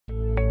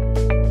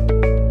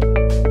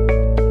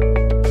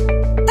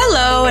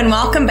and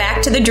welcome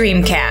back to the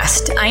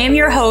Dreamcast. I am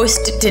your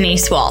host,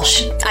 Denise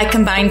Walsh. I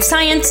combine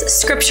science,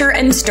 scripture,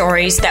 and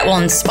stories that will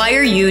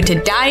inspire you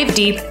to dive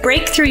deep,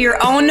 break through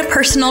your own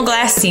personal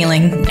glass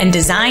ceiling, and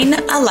design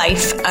a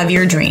life of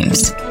your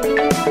dreams.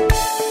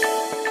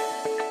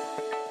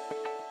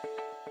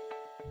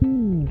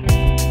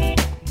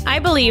 I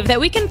believe that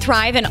we can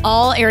thrive in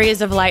all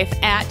areas of life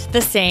at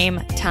the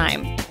same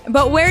time.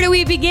 But where do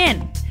we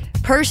begin?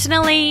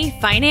 Personally,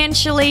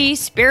 financially,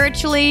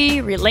 spiritually,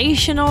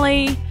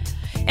 relationally.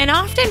 And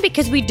often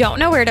because we don't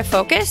know where to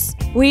focus,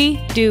 we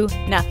do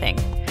nothing.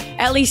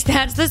 At least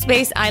that's the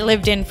space I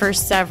lived in for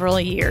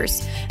several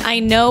years. I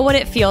know what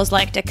it feels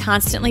like to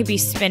constantly be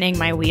spinning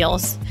my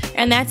wheels.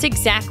 And that's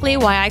exactly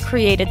why I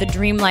created the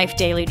Dream Life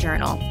Daily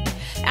Journal.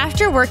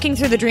 After working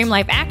through the Dream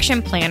Life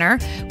Action Planner,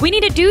 we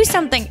need to do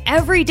something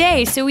every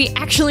day so we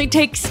actually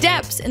take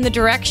steps in the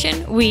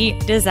direction we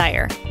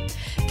desire.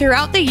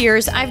 Throughout the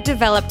years, I've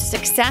developed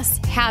success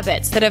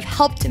habits that have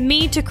helped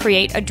me to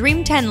create a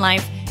Dream 10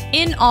 life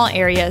in all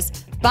areas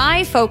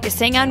by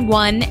focusing on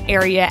one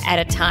area at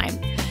a time.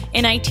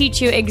 And I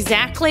teach you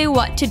exactly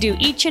what to do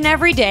each and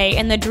every day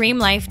in the Dream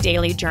Life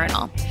Daily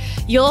Journal.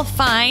 You'll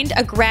find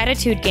a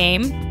gratitude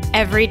game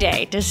every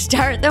day to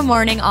start the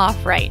morning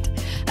off right,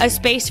 a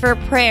space for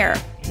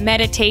prayer,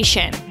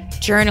 meditation,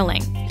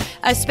 journaling,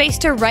 a space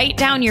to write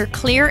down your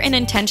clear and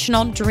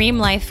intentional dream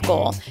life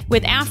goal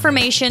with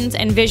affirmations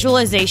and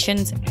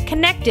visualizations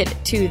connected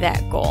to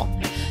that goal.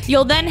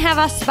 You'll then have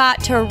a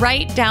spot to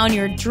write down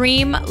your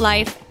dream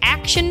life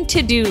action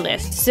to-do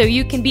list so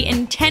you can be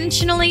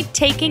intentionally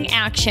taking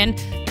action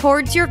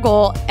towards your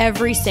goal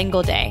every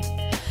single day.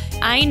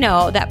 I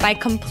know that by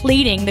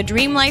completing the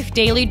Dream Life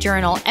Daily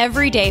Journal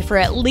every day for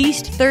at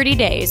least 30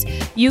 days,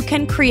 you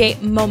can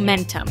create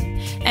momentum.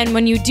 And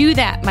when you do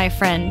that, my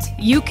friends,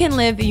 you can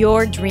live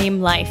your dream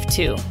life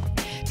too.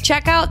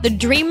 Check out the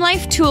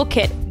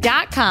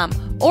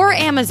dreamlifetoolkit.com or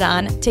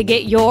Amazon to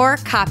get your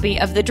copy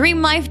of the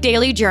Dream Life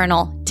Daily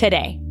Journal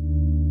today.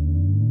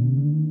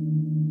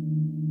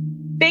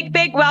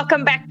 Big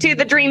welcome back to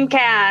the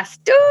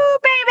Dreamcast. Ooh,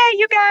 baby,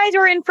 you guys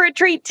are in for a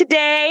treat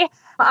today.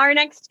 Our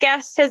next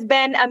guest has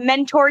been a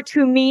mentor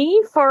to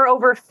me for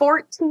over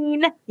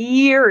 14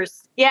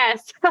 years.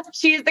 Yes,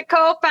 she is the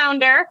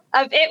co-founder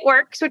of It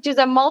Works, which is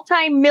a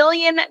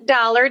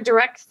multi-million-dollar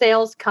direct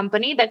sales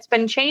company that's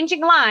been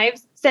changing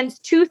lives since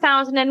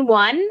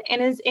 2001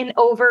 and is in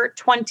over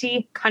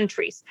 20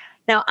 countries.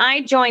 Now,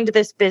 I joined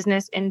this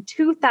business in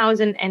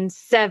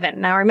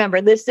 2007. Now,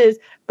 remember, this is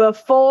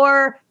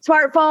before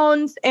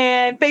smartphones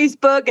and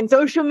Facebook and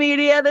social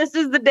media. This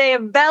is the day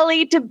of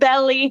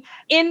belly-to-belly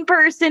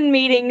in-person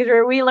meetings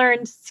where we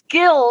learned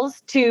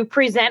skills to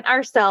present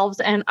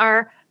ourselves and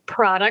our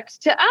products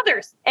to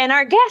others. And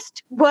our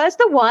guest was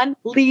the one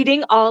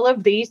leading all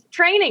of these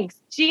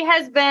trainings. She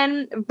has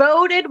been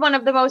voted one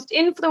of the most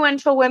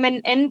influential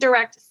women in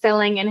direct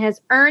selling and has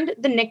earned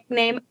the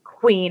nickname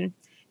Queen.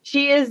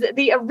 She is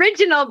the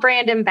original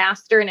brand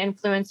ambassador and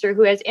influencer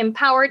who has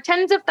empowered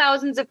tens of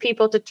thousands of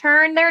people to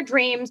turn their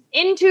dreams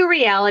into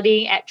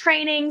reality at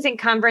trainings and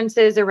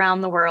conferences around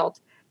the world.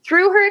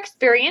 Through her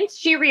experience,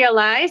 she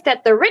realized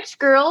that the rich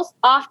girls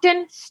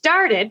often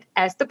started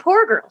as the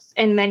poor girls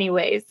in many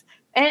ways,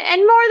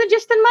 and more than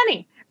just the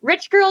money.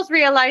 Rich girls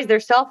realize their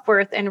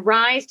self-worth and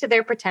rise to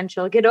their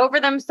potential, get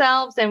over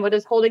themselves and what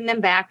is holding them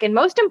back, and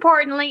most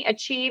importantly,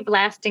 achieve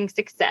lasting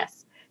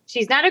success.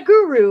 She's not a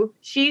guru.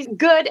 She's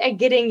good at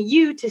getting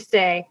you to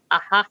say,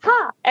 aha,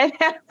 ha, and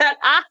have that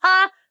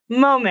aha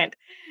moment.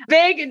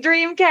 Big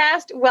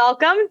Dreamcast,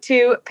 welcome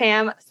to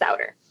Pam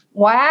Souter.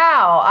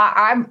 Wow.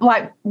 I'm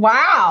like,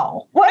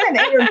 wow, what an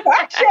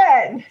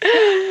introduction.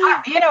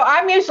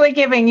 I'm usually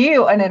giving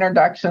you an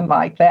introduction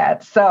like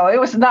that. So it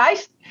was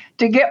nice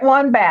to get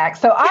one back.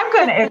 So I'm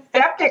going to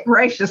accept it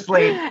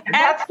graciously.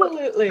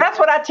 Absolutely. That's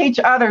what I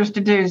teach others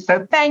to do.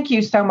 So thank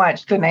you so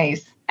much,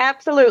 Denise.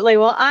 Absolutely.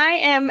 Well, I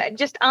am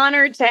just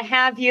honored to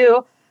have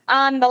you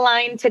on the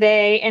line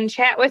today and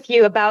chat with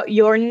you about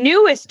your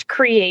newest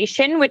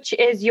creation, which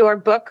is your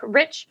book,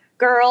 Rich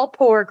Girl,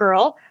 Poor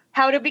Girl,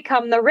 How to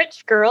Become the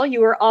Rich Girl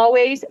You Were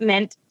Always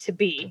Meant to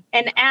Be.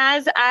 And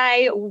as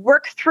I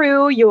work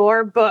through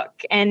your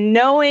book and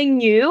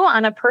knowing you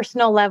on a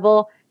personal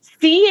level,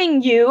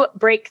 seeing you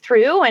break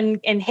through and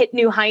hit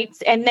new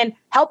heights, and then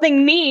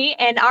helping me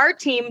and our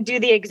team do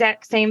the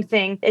exact same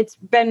thing. It's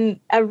been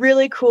a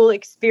really cool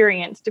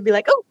experience to be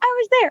like, oh, I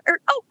was there,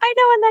 or oh, I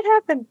know when that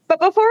happened. But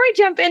before we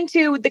jump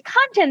into the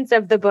contents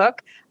of the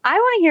book, I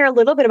want to hear a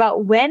little bit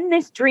about when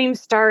this dream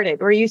started,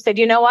 where you said,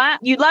 you know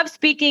what, you love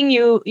speaking,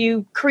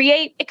 you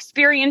create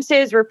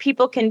experiences where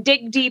people can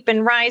dig deep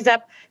and rise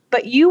up,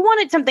 but you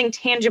wanted something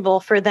tangible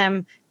for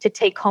them to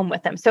take home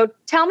with them. So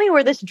tell me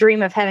where this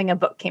dream of having a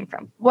book came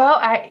from. Well,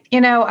 I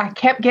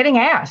kept getting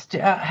asked,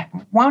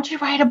 won't you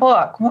write a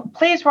book?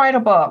 Please write a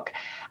book.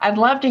 I'd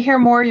love to hear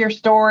more of your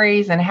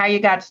stories and how you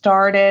got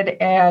started.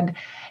 And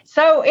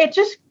So it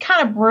just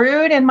kind of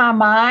brewed in my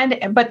mind.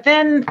 But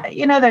then,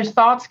 those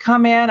thoughts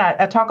come in.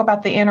 I talk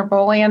about the inner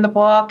bully in the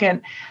book,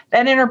 and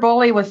that inner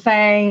bully was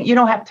saying, you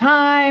don't have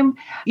time,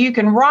 you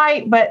can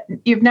write, but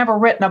you've never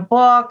written a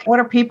book.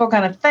 What are people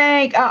going to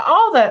think?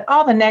 All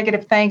the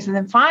negative things. And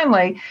then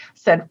finally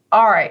said,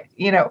 all right,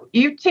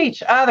 you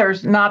teach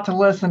others not to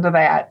listen to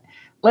that.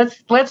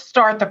 Let's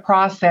start the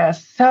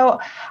process. So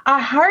I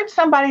hired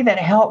somebody that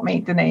helped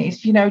me,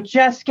 Denise,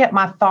 just get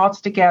my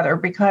thoughts together,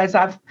 because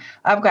I've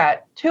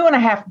got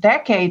 2.5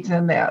 decades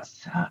in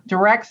this,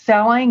 direct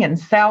selling and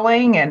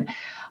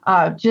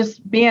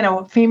just being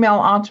a female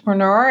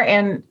entrepreneur.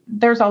 And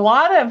there's a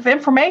lot of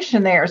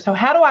information there. So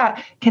how do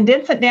I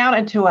condense it down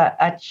into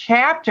a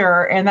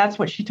chapter? And that's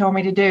what she told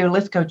me to do.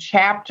 Let's go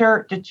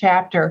chapter to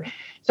chapter.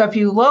 So if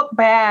you look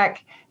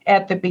back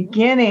at the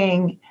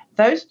beginning,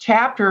 those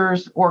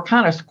chapters were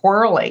kind of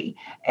squirrely,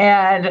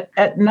 and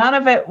none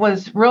of it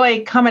was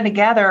really coming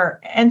together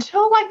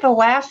until like the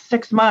last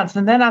 6 months.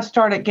 And then I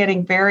started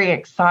getting very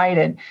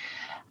excited.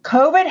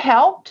 COVID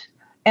helped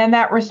in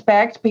that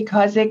respect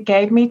because it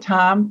gave me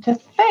time to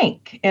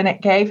think, and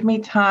it gave me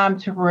time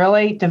to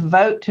really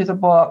devote to the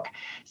book.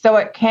 So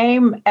it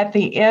came at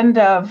the end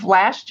of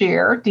last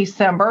year.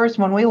 December is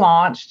when we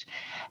launched,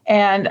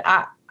 and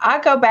I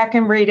go back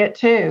and read it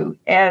too,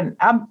 and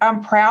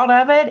I'm proud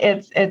of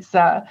it. It's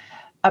a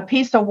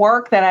piece of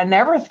work that I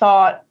never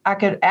thought I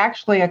could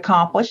actually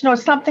accomplish.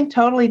 It's something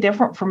totally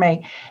different for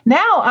me.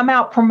 Now I'm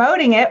out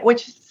promoting it,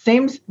 which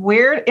seems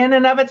weird in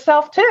and of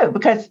itself too,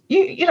 because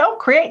you don't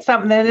create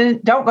something and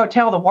then don't go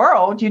tell the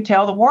world. You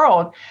tell the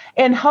world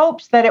in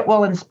hopes that it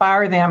will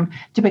inspire them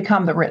to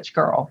become the rich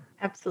girl.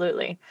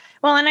 Absolutely.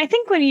 Well, and I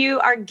think when you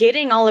are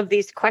getting all of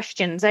these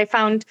questions, I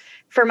found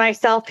for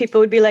myself,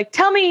 people would be like,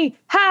 tell me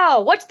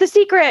how, what's the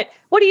secret?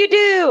 What do you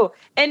do?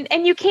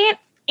 And you can't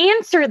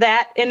answer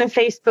that in a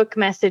Facebook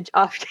message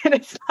often.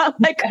 It's not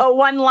like a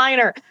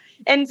one-liner.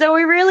 And so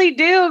we really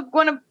do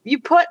you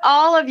put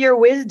all of your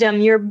wisdom,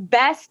 your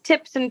best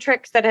tips and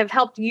tricks that have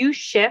helped you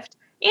shift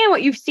and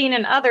what you've seen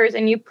in others,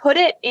 and you put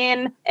it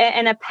in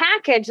a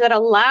package that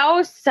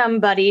allows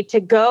somebody to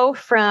go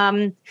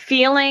from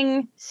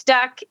feeling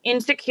stuck,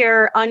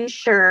 insecure,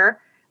 unsure,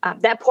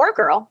 that poor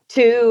girl,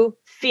 to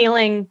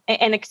feeling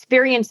and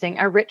experiencing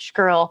a rich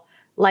girl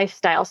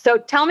lifestyle. So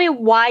tell me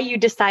why you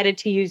decided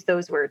to use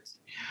those words.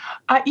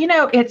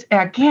 It's,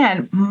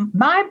 again,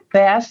 my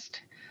best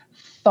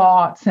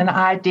thoughts and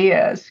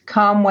ideas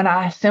come when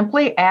I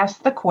simply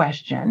ask the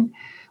question,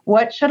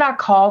 what should I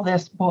call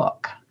this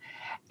book?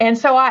 And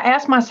so I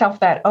asked myself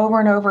that over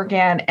and over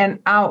again. And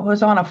I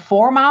was on a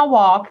 4-mile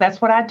walk.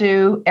 That's what I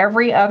do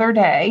every other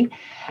day.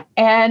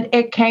 And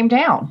it came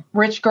down,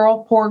 Rich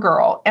Girl, Poor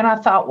Girl. And I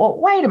thought, well,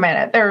 wait a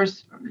minute.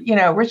 There's,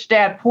 Rich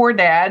Dad, Poor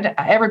Dad.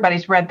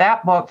 Everybody's read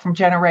that book from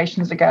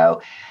generations ago.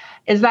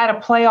 Is that a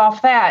play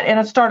off that? And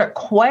I started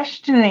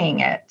questioning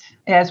it,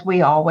 as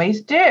we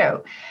always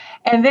do.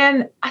 And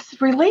then I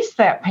said, release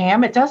that,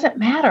 Pam. It doesn't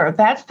matter.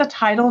 That's the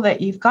title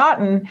that you've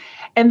gotten.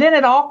 And then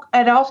it all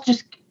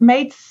just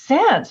made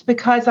sense,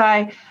 because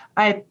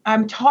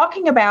I'm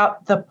talking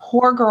about the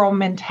poor girl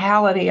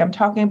mentality. I'm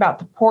talking about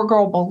the poor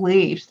girl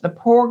beliefs, the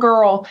poor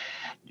girl,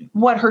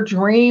 what her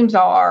dreams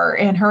are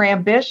and her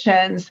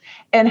ambitions,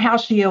 and how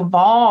she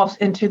evolves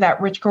into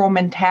that rich girl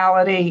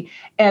mentality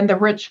and the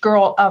rich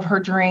girl of her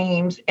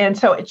dreams. And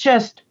so it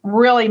just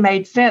really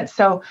made sense.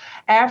 So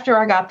after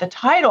I got the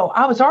title,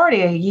 I was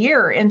already a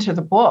year into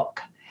the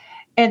book.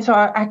 And so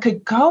I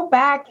could go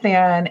back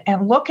then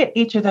and look at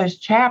each of those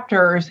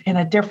chapters in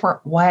a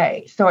different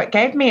way. So it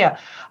gave me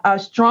a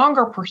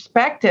stronger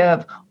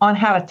perspective on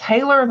how to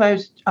tailor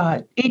those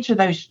each of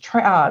those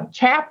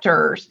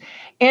chapters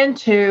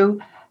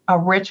into a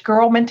rich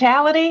girl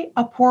mentality,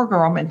 a poor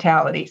girl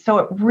mentality. So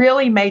it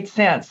really made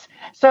sense.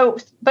 So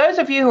those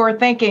of you who are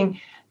thinking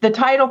the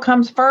title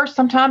comes first,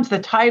 sometimes the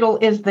title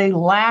is the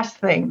last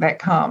thing that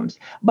comes.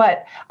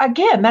 But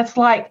again, that's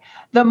like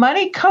the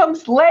money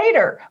comes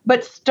later,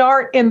 but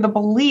start in the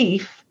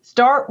belief,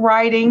 start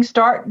writing,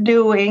 start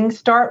doing,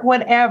 start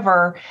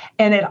whatever,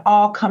 and it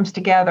all comes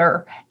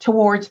together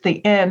towards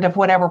the end of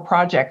whatever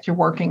project you're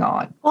working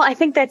on. Well, I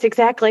think that's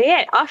exactly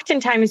it.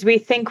 Oftentimes we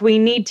think we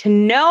need to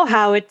know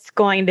how it's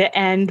going to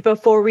end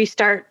before we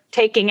start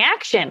taking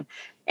action.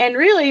 And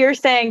really, you're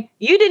saying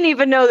you didn't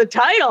even know the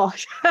title.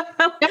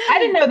 I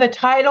didn't know the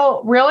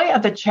title, really,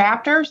 of the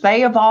chapters.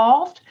 They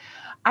evolved.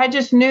 I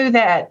just knew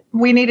that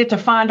we needed to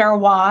find our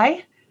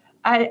why.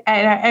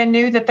 I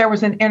knew that there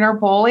was an inner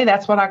bully.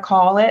 That's what I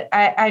call it.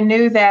 I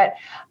knew that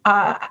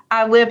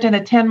I lived in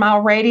a 10-mile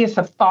radius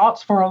of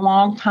thoughts for a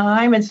long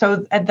time. And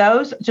so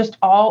those just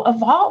all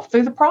evolved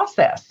through the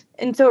process.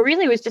 And so it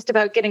really was just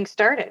about getting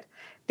started.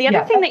 The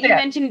other thing that you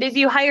mentioned is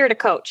you hired a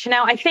coach.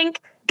 Now, I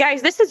think,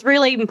 guys, this is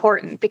really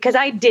important because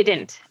I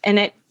didn't. And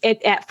it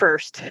at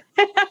first,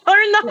 I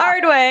learned the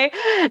hard way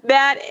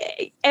that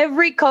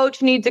every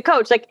coach needs a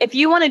coach. Like if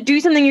you want to do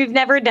something you've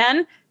never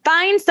done,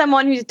 find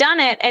someone who's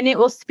done it and it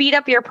will speed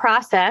up your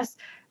process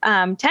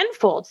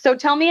tenfold. So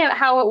tell me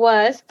how it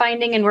was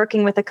finding and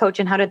working with a coach,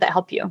 and how did that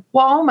help you?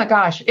 Well, oh my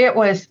gosh, it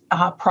was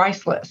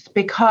priceless,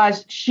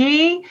 because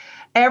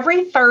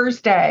every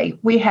Thursday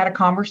we had a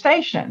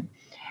conversation,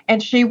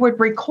 and she would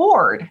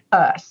record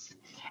us.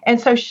 And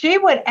so she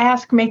would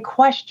ask me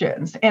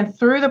questions, and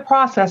through the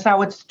process, I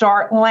would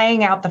start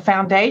laying out the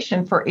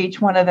foundation for each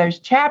one of those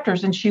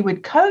chapters, and she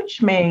would coach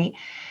me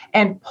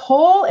and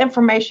pull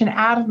information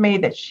out of me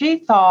that she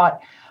thought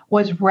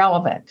was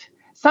relevant.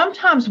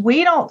 Sometimes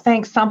we don't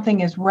think something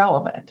is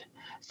relevant.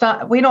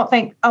 So we don't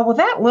think, oh, well,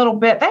 that little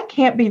bit, that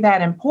can't be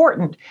that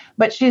important.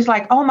 But she's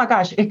like, oh my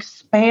gosh,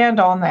 expand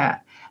on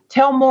that.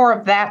 Tell more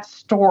of that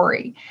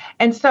story.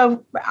 And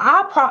so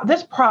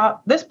this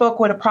book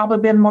would have probably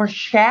been more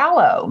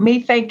shallow,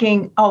 me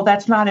thinking, oh,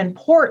 that's not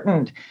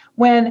important,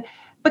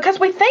 because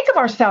we think of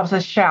ourselves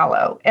as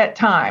shallow at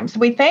times.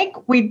 We think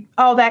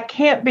that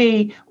can't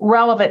be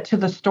relevant to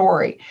the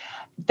story.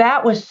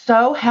 That was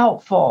so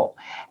helpful.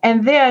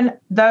 And then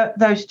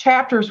those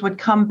chapters would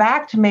come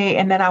back to me,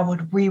 and then I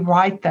would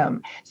rewrite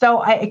them.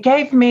 So it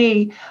gave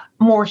me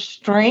more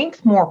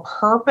strength, more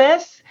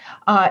purpose.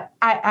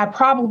 I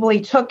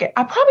probably took it.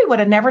 I probably would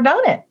have never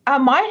done it. I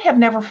might have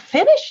never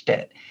finished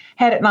it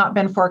had it not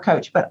been for a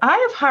coach. But I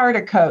have hired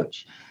a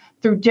coach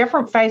through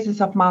different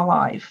phases of my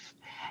life.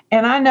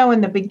 And I know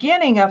in the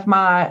beginning of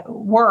my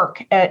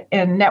work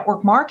in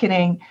network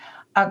marketing,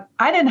 I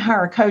didn't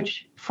hire a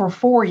coach for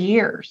 4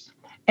 years.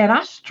 And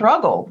I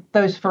struggled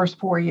those first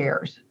 4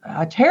 years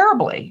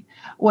terribly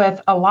with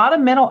a lot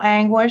of mental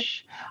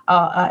anguish.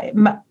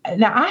 Now,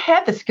 I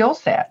had the skill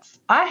sets.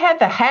 I had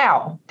the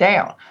how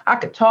down. I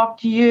could talk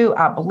to you.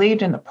 I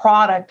believed in the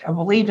product. I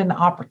believed in the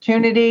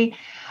opportunity.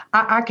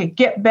 I could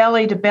get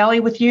belly to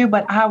belly with you,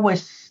 but I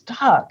was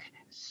stuck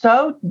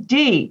so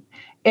deep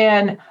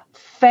in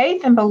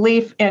faith and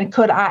belief in,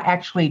 could I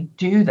actually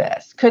do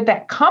this? Could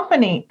that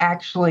company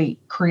actually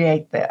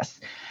create this?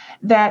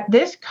 That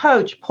this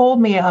coach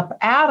pulled me up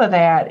out of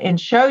that and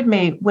showed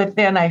me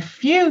within a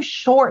few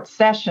short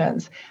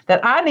sessions that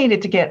I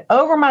needed to get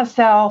over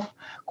myself,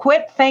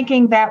 quit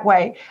thinking that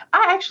way.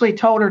 I actually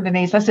told her,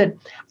 Denise, I said,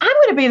 I'm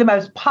going to be the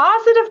most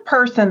positive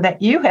person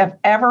that you have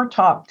ever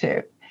talked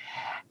to.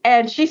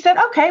 And she said,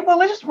 okay, well,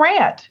 let's just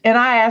rant. And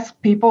I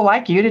asked people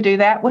like you to do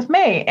that with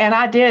me. And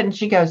I did. And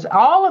she goes,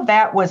 all of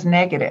that was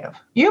negative.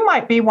 You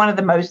might be one of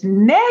the most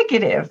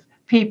negative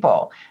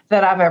people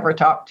that I've ever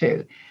talked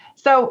to.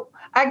 So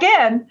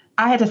again,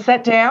 I had to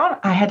sit down.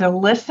 I had to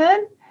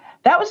listen.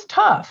 That was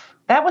tough.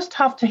 That was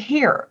tough to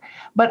hear.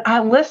 But I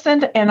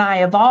listened and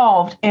I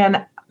evolved.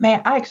 And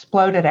man, I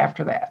exploded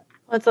after that.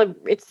 Well,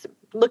 it's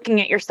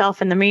looking at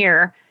yourself in the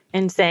mirror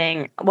and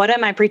saying, what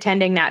am I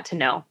pretending not to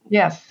know?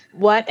 Yes.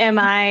 What am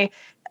I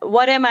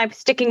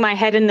sticking my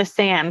head in the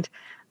sand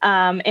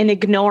and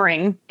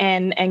ignoring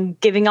and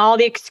giving all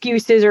the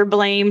excuses or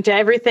blame to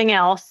everything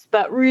else?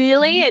 But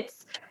really,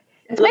 it's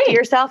look at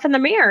yourself in the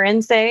mirror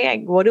and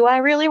say, what do I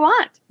really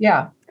want?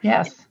 Yeah.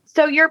 Yes.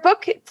 So your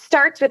book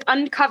starts with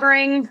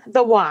uncovering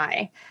the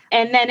why,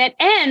 and then it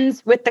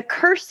ends with the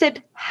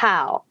cursed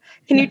how.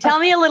 Can you tell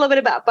me a little bit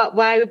about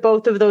why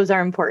both of those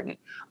are important?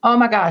 Oh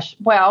my gosh.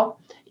 Well,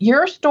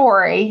 your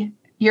story,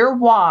 your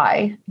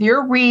why,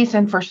 your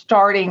reason for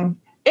starting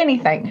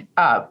anything,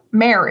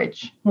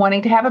 marriage,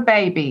 wanting to have a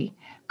baby,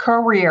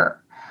 career,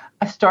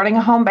 starting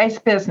a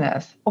home-based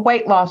business, a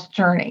weight loss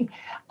journey,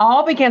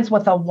 all begins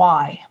with a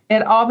why.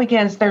 It all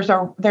begins, there's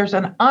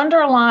an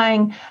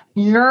underlying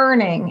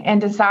yearning and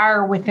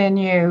desire within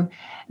you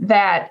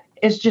that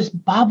is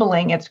just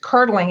bubbling, it's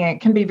curdling, and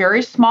it can be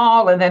very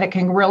small and then it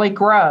can really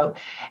grow.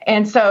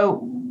 And so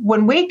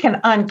when we can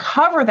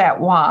uncover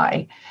that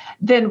why,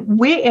 then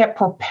it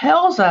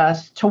propels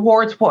us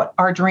towards what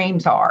our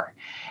dreams are.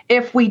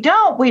 If we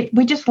don't,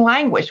 we just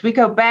languish. We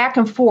go back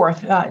and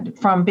forth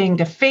from being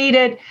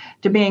defeated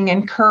to being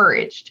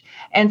encouraged.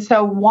 And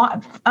so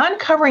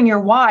uncovering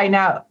your why,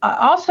 now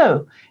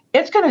also,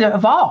 it's going to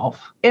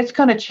evolve. It's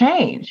going to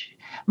change.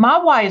 My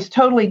why is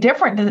totally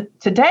different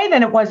today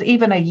than it was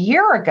even a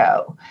year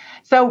ago.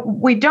 So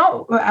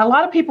a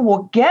lot of people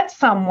will get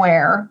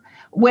somewhere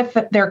with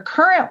their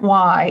current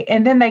why,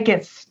 and then they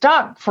get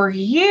stuck for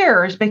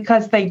years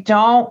because they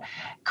don't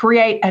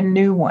create a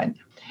new one.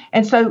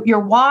 And so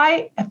your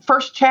why,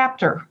 first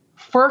chapter,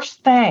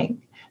 first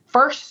thing,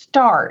 first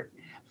start,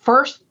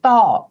 first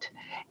thought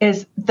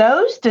is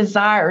those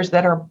desires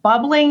that are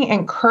bubbling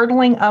and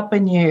curdling up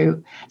in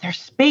you. They're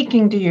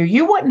speaking to you.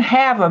 You wouldn't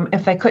have them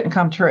if they couldn't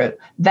come true.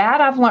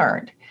 That I've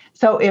learned.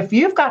 So if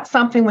you've got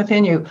something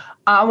within you,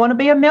 I want to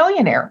be a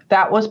millionaire.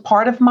 That was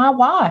part of my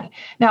why.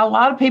 Now, a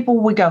lot of people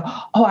would go,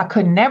 oh, I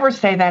could never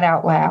say that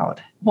out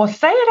loud. Well,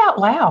 say it out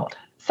loud.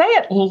 Say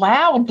it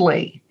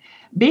loudly.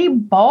 Be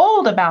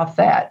bold about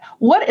that.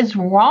 What is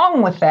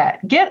wrong with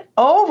that? Get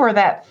over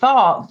that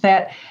thought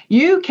that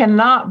you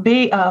cannot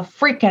be a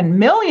freaking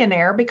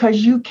millionaire,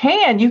 because you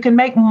can. You can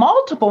make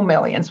multiple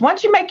millions.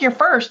 Once you make your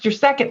first, your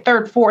second,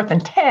 third, fourth,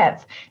 and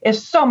 10th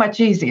is so much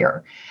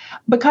easier,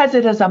 because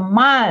it is a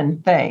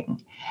mind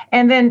thing.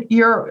 And then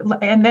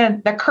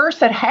the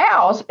cursed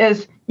house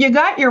is, you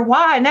got your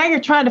why. Now you're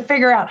trying to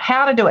figure out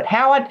how to do it.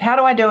 How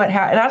do I do it?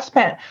 And I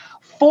spent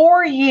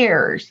 4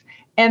 years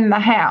in the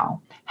how.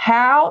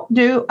 How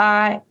do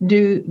I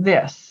do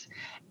this?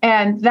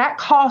 And that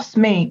cost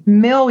me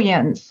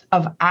millions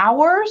of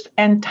hours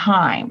and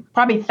time,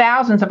 probably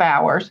thousands of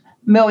hours,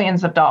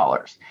 millions of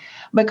dollars.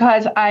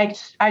 Because I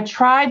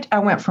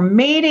went from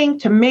meeting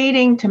to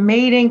meeting to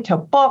meeting to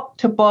book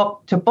to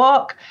book to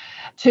book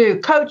to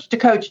coach to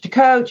coach to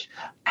coach.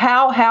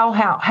 How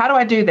do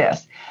I do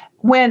this?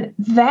 When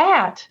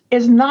that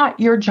is not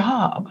your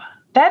job.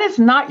 That is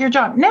not your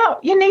job. Now,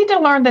 you need to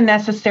learn the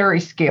necessary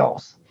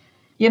skills.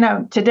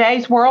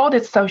 Today's world,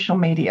 it's social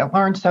media.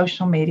 Learn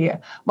social media.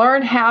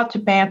 Learn how to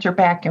banter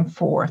back and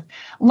forth.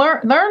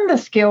 Learn the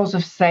skills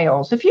of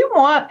sales. If you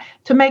want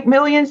to make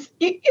millions,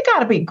 you got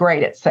to be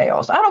great at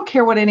sales. I don't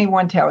care what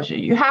anyone tells you.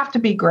 You have to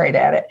be great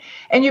at it.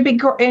 And you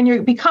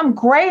become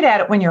great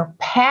at it when you're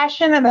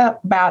passionate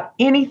about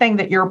anything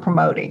that you're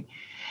promoting.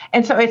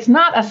 And so it's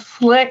not a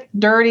slick,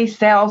 dirty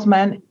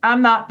salesman.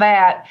 I'm not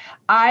that.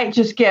 I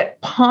just get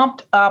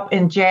pumped up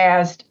and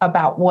jazzed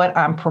about what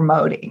I'm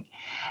promoting.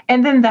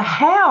 And then the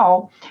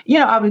how,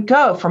 I would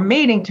go from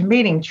meeting to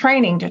meeting,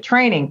 training to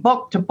training,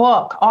 book to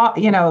book,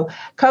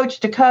 coach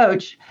to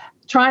coach,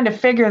 trying to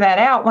figure that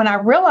out, when I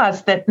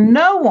realized that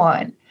no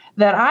one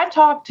that I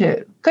talked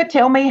to could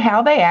tell me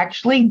how they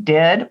actually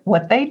did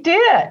what they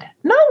did.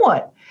 No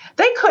one.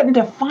 They couldn't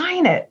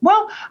define it.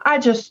 Well, I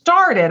just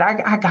started.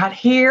 I got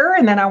here,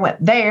 and then I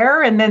went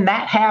there, and then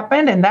that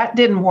happened, and that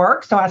didn't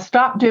work. So I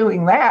stopped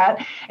doing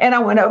that, and I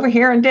went over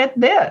here and did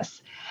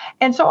this.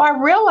 And so I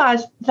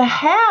realized the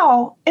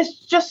how is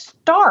just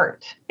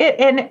start.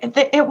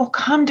 It will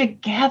come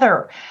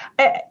together.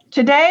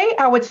 Today,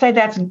 I would say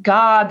that's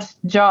God's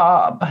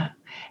job.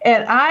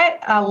 And I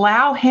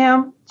allow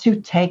him to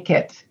take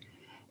it.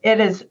 It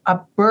is a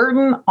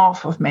burden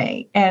off of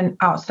me. And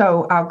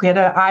so I'll get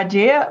an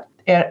idea.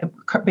 It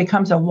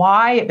becomes a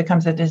why. It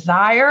becomes a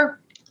desire.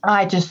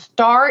 I just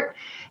start.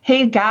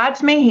 He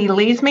guides me. He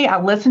leads me.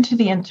 I listen to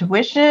the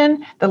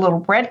intuition, the little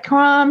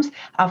breadcrumbs.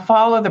 I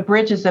follow the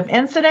bridges of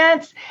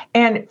incidents.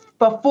 And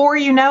before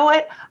you know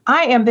it,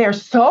 I am there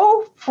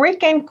so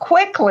freaking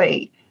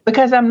quickly,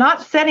 because I'm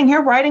not sitting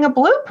here writing a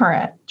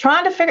blueprint,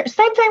 trying to figure.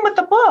 Same thing with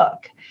the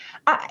book.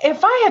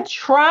 If I had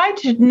tried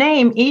to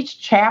name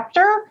each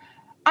chapter,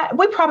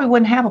 we probably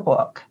wouldn't have a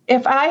book.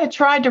 If I had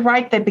tried to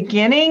write the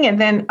beginning and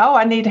then,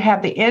 I need to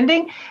have the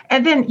ending.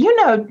 And then,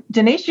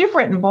 Denise, you've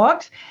written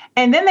books,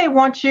 and then they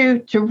want you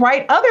to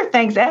write other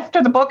things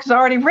after the book is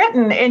already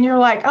written. And you're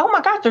like, oh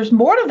my gosh, there's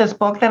more to this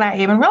book than I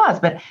even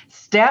realized. But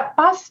step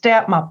by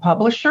step, my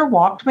publisher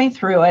walked me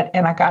through it,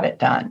 and I got it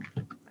done.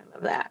 I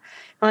love that.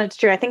 Well, it's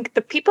true. I think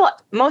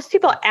most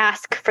people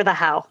ask for the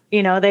how.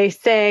 They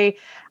say,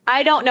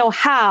 I don't know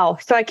how,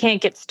 so I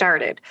can't get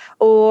started.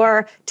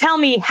 Or tell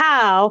me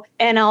how,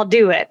 and I'll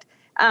do it.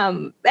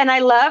 And I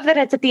love that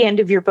it's at the end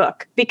of your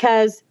book,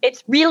 because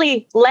it's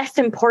really less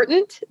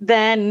important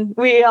than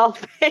we all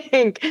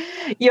think.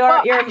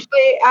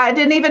 Actually, I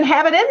didn't even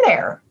have it in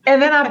there.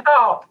 And then I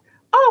thought,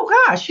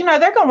 oh gosh, they're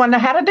going to want to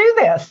know how to do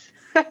this.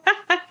 and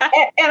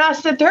I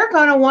said, they're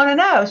going to want to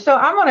know. So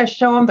I'm going to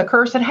show them the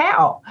cursed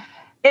how.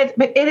 It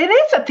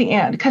is at the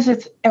end, because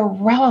it's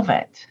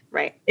irrelevant.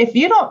 Right. If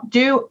you don't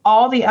do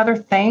all the other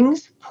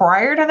things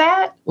prior to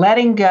that,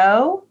 letting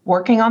go,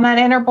 working on that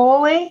inner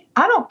bully,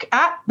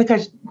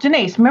 because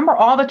Denise, remember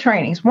all the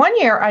trainings. One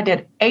year I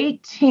did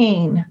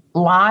 18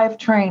 live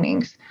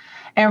trainings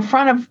in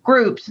front of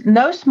groups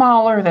no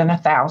smaller than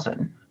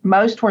 1,000.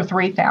 Most were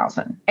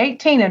 3,000,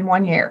 18 in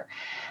 1 year.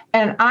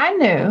 And I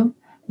knew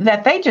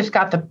that they just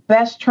got the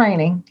best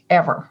training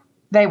ever.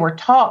 They were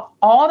taught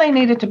all they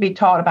needed to be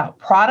taught about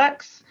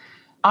products,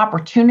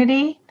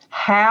 opportunity,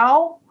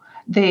 how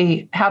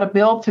to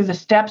build through the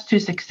steps to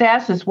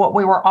success is what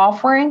we were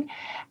offering,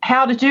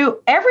 how to do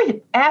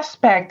every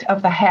aspect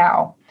of the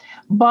how.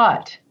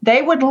 But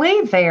they would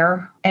leave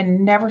there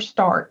and never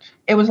start.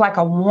 It was like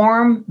a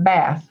warm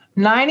bath.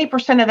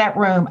 90% of that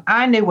room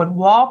I knew would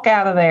walk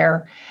out of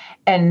there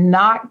and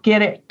not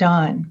get it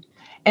done.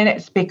 And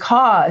it's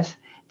because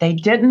they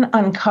didn't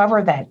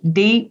uncover that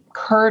deep,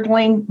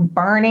 curdling,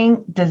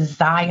 burning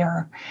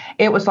desire.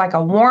 It was like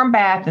a warm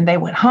bath, and they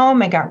went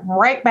home and got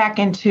right back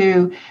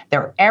into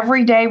their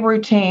everyday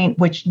routine,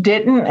 which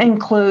didn't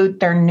include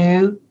their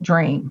new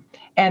dream.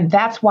 And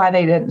that's why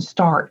they didn't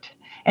start.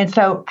 And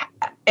so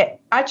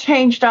I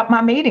changed up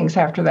my meetings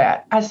after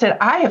that. I said,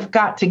 I have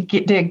got to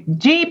dig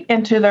deep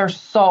into their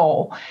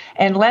soul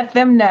and let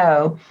them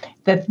know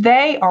that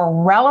they are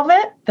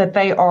relevant, that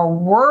they are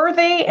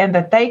worthy, and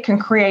that they can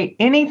create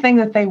anything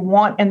that they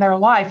want in their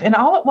life. And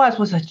all it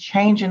was a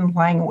change in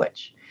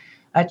language,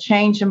 a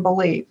change in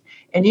belief.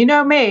 And you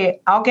know me,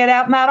 I'll get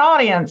out in that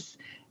audience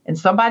and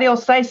somebody will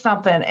say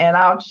something and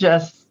I'll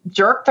just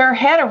jerk their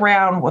head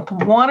around with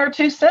one or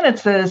two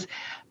sentences,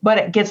 but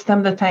it gets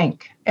them to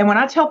think. And when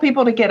I tell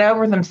people to get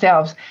over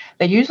themselves,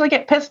 they usually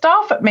get pissed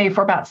off at me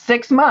for about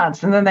 6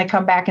 months. And then they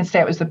come back and say,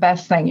 it was the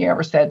best thing you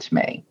ever said to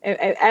me.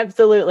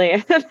 Absolutely.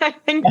 I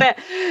think that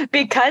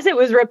because it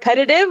was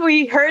repetitive,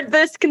 we heard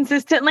this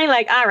consistently,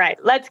 like, all right,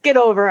 let's get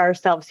over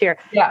ourselves here.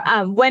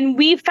 Yeah. When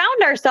we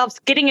found ourselves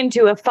getting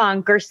into a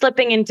funk or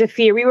slipping into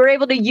fear, we were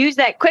able to use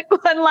that quick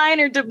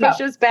one-liner to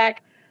push us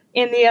back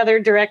in the other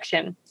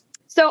direction.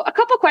 So a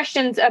couple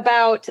questions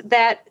about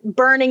that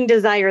burning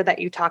desire that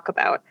you talk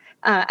about.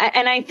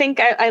 And I think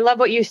I love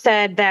what you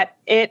said, that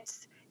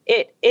it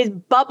is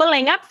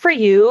bubbling up for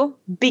you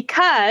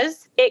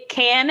because it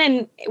can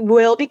and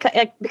will, because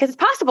it's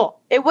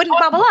possible. It wouldn't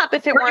bubble up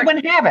if it weren't. You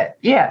wouldn't have it.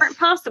 Yes. Weren't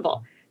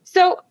possible.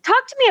 So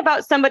talk to me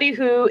about somebody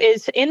who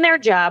is in their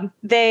job.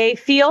 They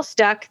feel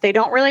stuck. They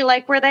don't really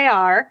like where they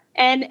are.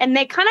 And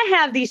they kind of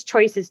have these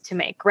choices to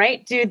make,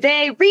 right? Do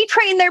they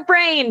retrain their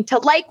brain to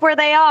like where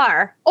they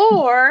are?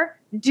 Or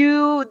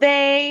do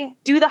they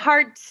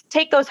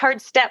take those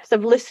hard steps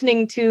of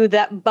listening to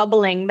that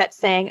bubbling that's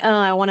saying, oh,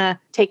 I want to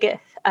take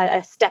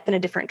a step in a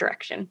different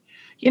direction?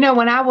 You know,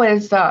 when I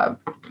was, I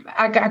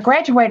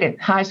graduated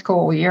high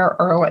school a year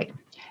early.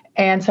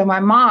 And so my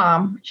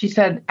mom, she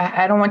said,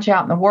 I don't want you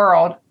out in the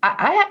world.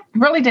 I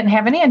really didn't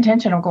have any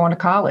intention of going to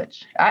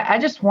college. I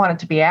just wanted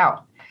to be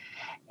out.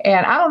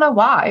 And I don't know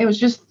why. I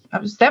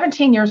was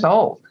 17 years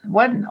old.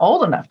 Wasn't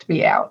old enough to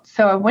be out.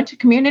 So I went to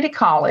community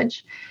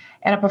college,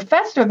 and a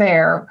professor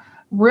there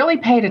really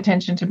paid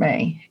attention to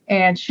me.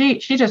 And she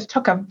just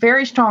took a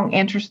very strong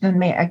interest in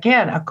me.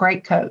 Again, a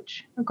great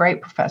coach, a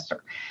great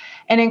professor,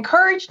 and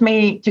encouraged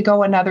me to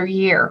go another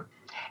year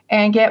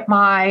and get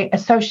my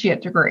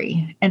associate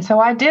degree. And so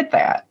I did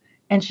that.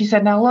 And she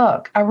said, now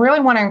look, I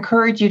really want to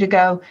encourage you to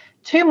go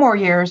 2 more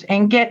years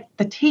and get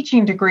the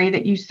teaching degree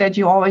that you said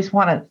you always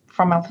wanted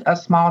from a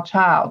small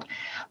child.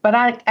 But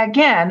I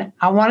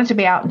wanted to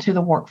be out into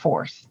the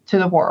workforce, to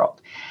the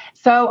world.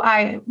 So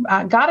I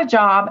got a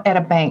job at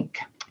a bank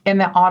in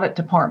the audit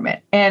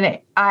department, and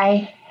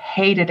I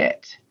hated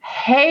it.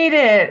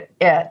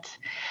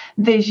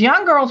 These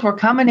young girls were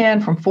coming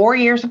in from 4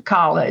 years of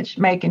college,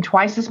 making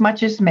twice as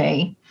much as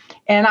me,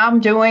 and I'm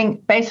doing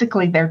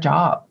basically their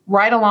job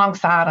right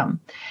alongside them.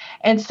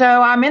 And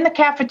so I'm in the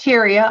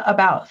cafeteria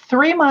about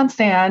 3 months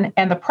in,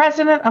 and the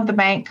president of the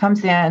bank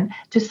comes in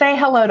to say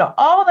hello to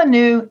all the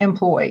new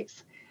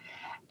employees.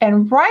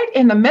 And right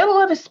in the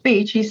middle of his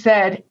speech, he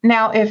said,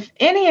 now, if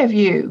any of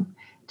you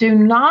do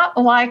not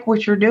like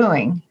what you're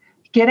doing,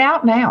 get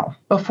out now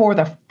before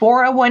the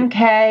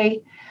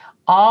 401k,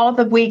 all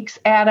the weeks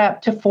add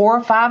up to 4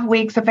 or 5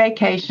 weeks of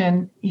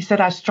vacation. He said,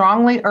 I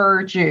strongly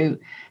urge you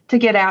to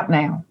get out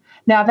now.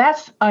 Now,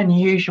 that's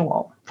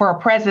unusual for a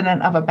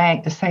president of a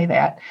bank to say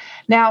that.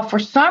 Now, for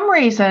some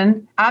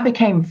reason, I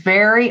became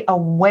very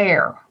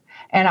aware.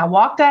 And I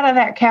walked out of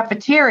that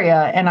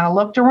cafeteria and I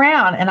looked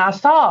around and I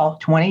saw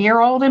 20-year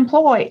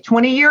employees,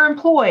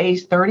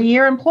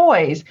 30-year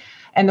employees,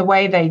 and the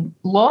way they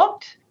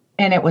looked,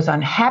 and it was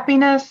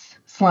unhappiness,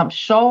 slumped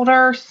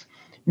shoulders,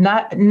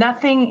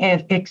 nothing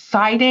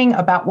exciting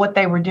about what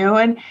they were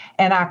doing.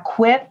 And I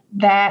quit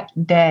that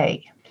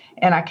day.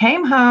 And I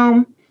came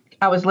home.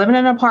 I was living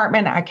in an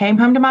apartment. I came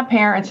home to my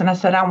parents and I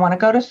said, I want to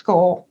go to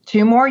school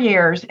 2 more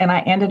years. And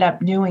I ended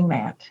up doing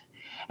that.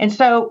 And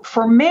so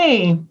for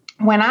me,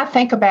 when I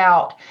think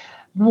about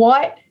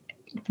what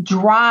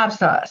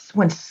drives us,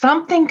 when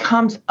something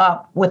comes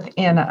up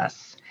within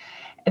us,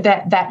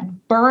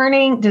 that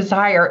burning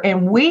desire,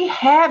 and we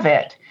have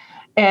it,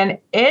 and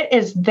it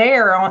is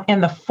there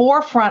in the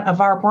forefront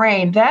of our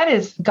brain, that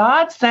is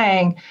God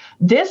saying,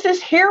 this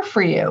is here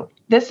for you.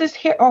 This is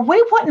here, or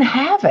we wouldn't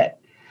have it.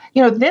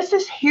 You know, this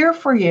is here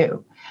for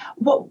you.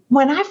 Well,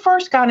 when I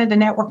first got into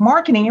network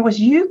marketing, it was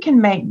you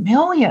can make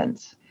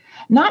millions.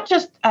 Not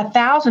just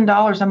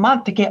 $1,000 a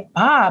month to get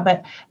by,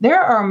 but there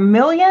are $1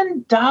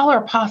 million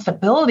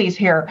possibilities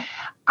here.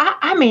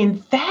 I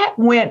mean, that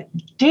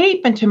went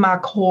deep into my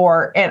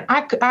core, and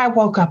I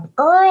woke up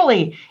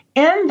early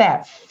in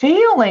that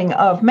feeling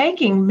of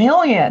making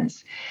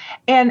millions.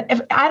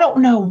 And I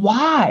don't know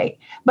why,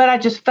 but I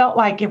just felt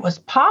like it was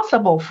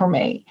possible for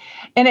me.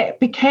 And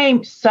it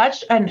became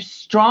such a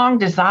strong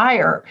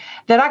desire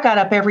that I got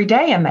up every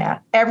day in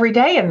that.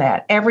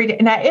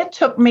 Now, it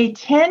took me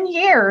 10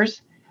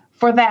 years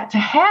for that to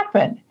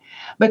happen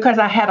because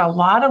I had a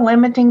lot of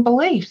limiting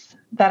beliefs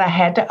that I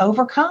had to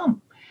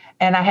overcome.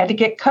 And I had to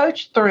get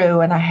coached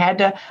through, and I had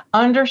to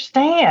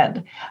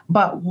understand.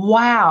 But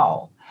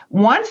wow,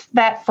 once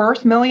that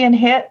first million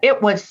hit,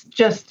 it was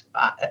just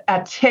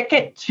a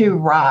ticket to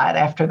ride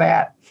after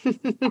that.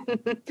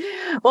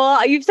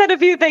 Well, you've said a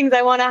few things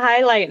I want to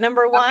highlight.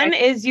 Number one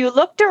is you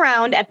looked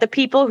around at the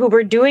people who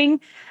were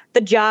doing the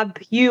job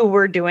you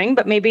were doing,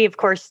 but maybe, of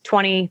course,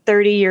 20,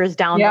 30 years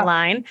down the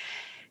line,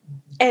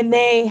 and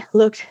they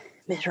looked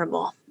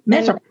miserable.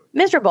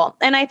 Miserable.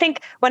 And I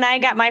think when I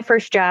got my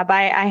first job,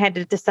 I had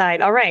to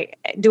decide, all right,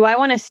 do I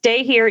want to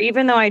stay here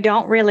even though I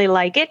don't really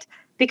like it?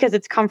 because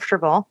it's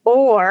comfortable?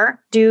 Or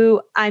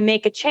do I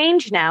make a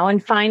change now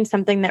and find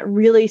something that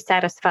really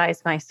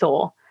satisfies my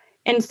soul?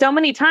 And so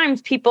many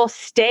times people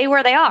stay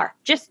where they are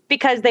just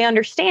because they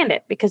understand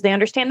it, because they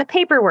understand the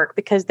paperwork,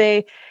 because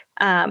they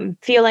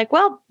feel like,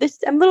 well,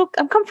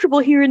 I'm comfortable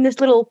here in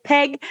this little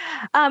peg,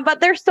 but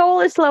their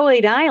soul is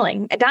slowly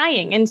dying.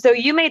 And so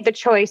you made the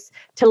choice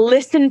to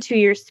listen to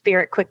your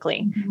spirit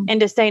quickly and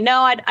to say,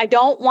 no, I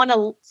don't want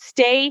to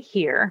stay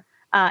here.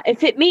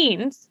 If it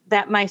means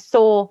that my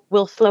soul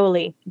will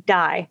slowly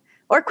die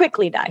or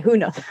quickly die, who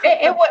knows?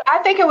 I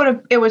think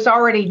it was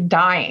already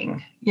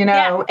dying,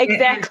 Yeah,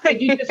 exactly.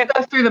 And you just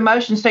go through the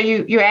motions. So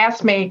you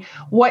asked me,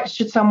 what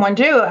should someone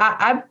do?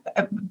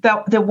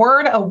 The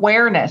word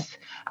awareness,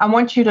 I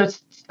want you to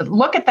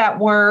look at that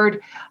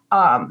word.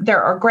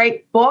 There are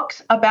great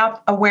books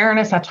about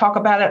awareness. I talk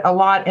about it a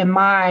lot in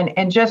mine,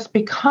 and just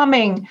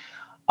becoming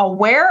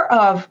aware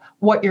of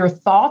what your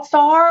thoughts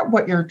are,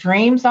 what your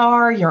dreams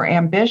are, your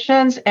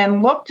ambitions,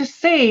 and look to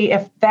see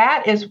if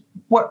that is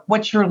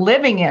what you're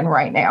living in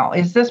right now.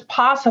 Is this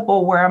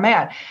possible where I'm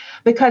at?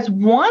 Because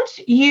once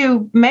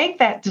you make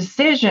that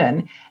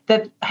decision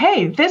that,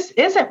 hey, this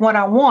isn't what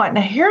I want.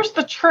 Now here's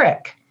the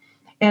trick.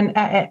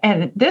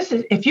 And this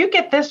is, if you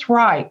get this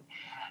right,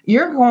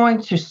 you're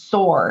going to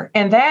soar.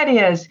 And that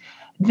is,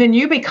 then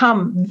you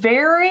become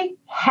very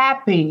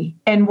happy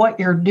in what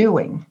you're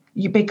doing.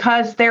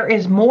 Because there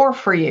is more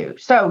for you.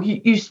 So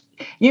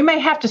you may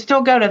have to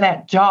still go to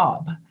that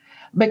job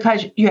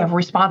because you have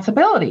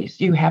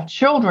responsibilities. You have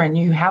children,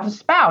 you have a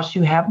spouse,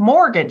 you have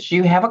mortgage,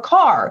 you have a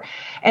car.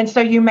 And so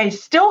you may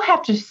still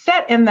have to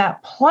sit in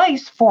that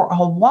place for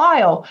a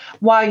while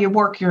you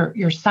work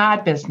your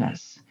side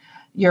business,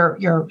 your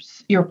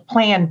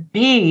plan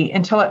B,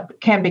 until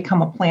it can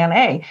become a plan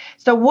A.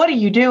 So what do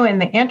you do in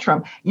the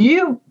interim?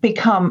 You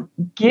become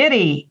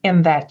giddy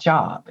in that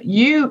job.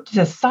 You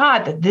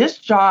decide that this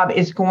job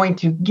is going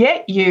to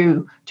get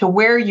you to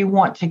where you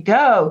want to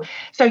go.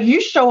 So you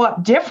show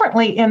up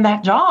differently in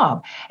that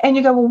job. And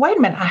you go, well, wait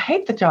a minute, I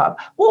hate the job.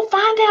 Well,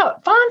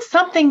 find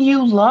something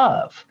you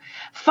love.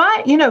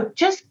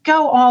 Just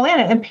go all in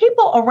it. And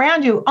people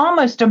around you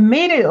almost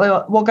immediately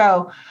will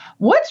go,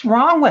 what's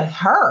wrong with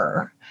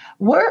her?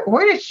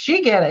 Where did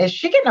she get it? Is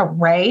she getting a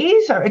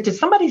raise, or did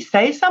somebody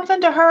say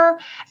something to her?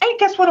 And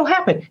guess what will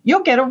happen?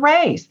 You'll get a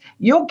raise.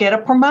 You'll get a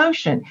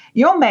promotion.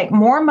 You'll make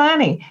more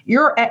money.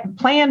 Your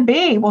plan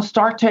B will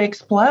start to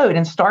explode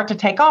and start to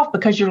take off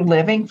because you're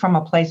living from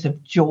a place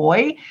of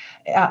joy,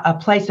 a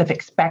place of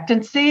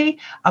expectancy,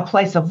 a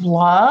place of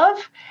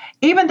love,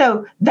 even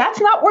though that's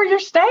not where you're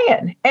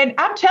staying. And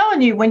I'm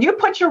telling you, when you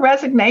put your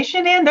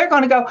resignation in, they're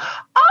going to go,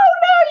 oh,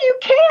 no, you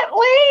can't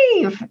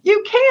leave.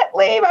 You can't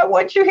leave. I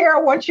want you here.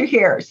 I want you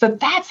here. So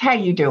that's how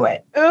you do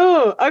it.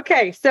 Oh,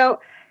 okay. So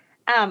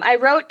I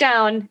wrote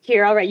down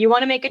here, all right, you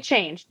want to make a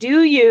change.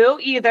 Do you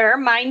either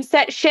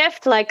mindset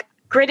shift, like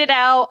grit it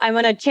out, I'm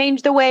going to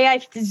change the way I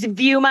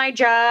view my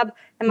job,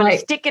 I'm going to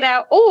stick it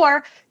out,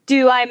 or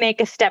do I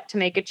make a step to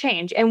make a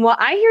change? And what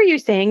I hear you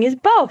saying is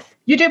both.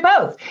 You do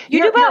both.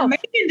 You're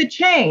making the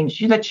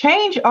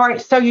change. All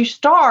right, so you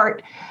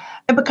start,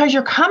 because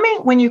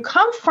when you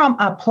come from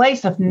a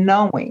place of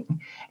knowing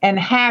and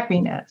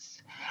happiness,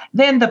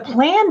 then the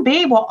plan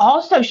B will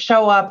also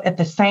show up at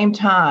the same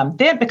time.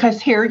 Then,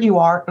 because here you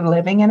are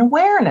living in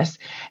awareness,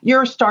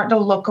 you're starting to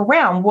look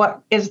around.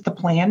 What is the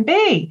plan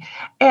B?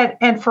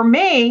 And for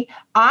me,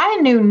 I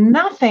knew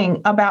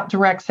nothing about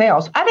direct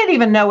sales. I didn't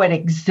even know it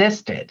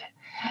existed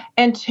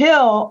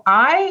until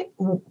I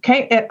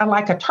came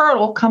like a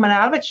turtle coming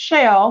out of its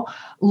shell,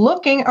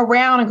 looking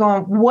around and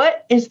going,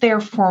 what is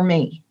there for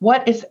me?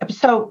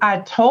 So I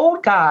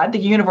told God, the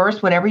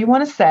universe, whatever you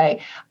want to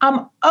say,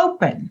 I'm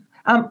open.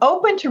 I'm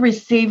open to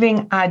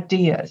receiving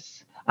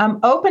ideas. I'm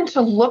open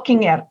to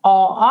looking at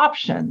all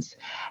options.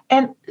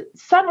 And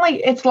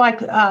suddenly it's like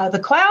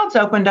the clouds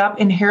opened up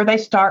and here they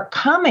start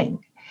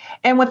coming.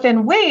 And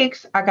within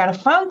weeks, I got a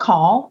phone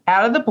call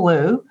out of the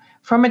blue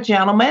from a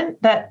gentleman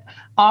that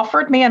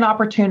offered me an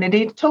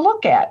opportunity to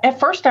look at. At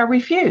first, I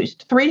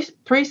refused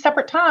three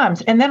separate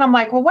times. And then I'm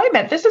like, well, wait a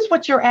minute, this is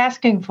what you're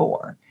asking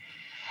for.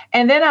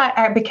 And then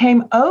I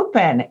became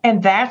open,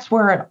 and that's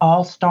where it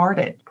all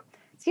started.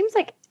 It seems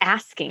like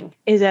asking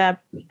is a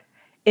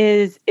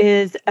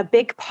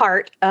big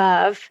part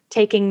of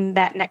taking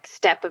that next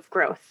step of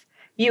growth.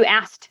 You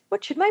asked,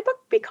 what should my book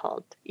be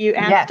called? You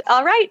asked, yes.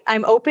 All right,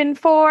 I'm open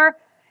for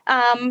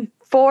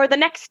the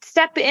next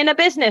step in a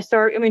business,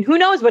 or, I mean, who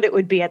knows what it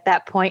would be at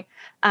that point.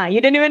 You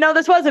didn't even know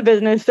this was a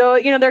business. So,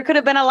 there could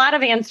have been a lot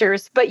of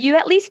answers, but you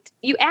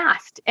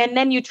asked, and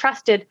then you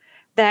trusted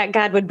that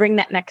God would bring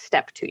that next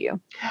step to you.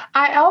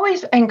 I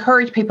always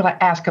encourage people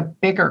to ask a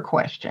bigger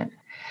question.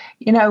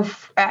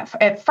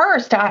 At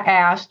first I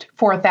asked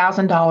for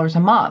 $1,000 a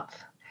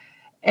month.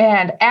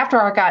 And after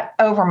I got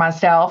over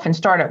myself and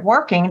started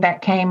working,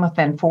 that came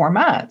within 4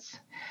 months.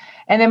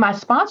 And then my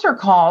sponsor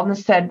called and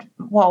said,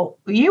 well,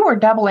 you were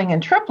doubling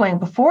and tripling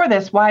before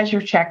this. Why is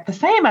your check the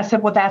same? I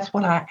said, well, that's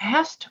what I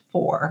asked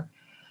for.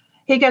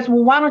 He goes,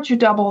 well, why don't you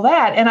double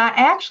that? And I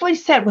actually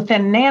said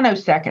within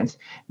nanoseconds,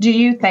 do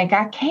you think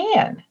I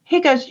can?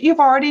 He goes, you've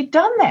already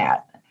done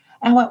that.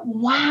 And I went,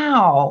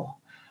 wow.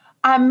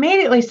 I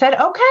immediately said,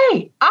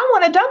 okay, I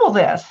want to double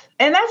this.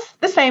 And that's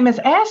the same as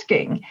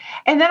asking.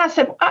 And then I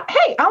said,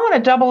 hey, I want to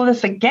double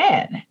this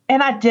again.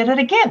 And I did it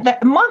again.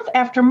 Month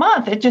after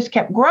month, it just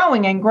kept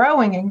growing and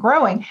growing and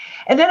growing.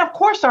 And then, of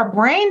course, our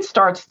brain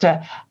starts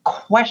to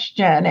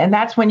question. And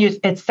that's when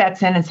it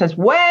sets in and says,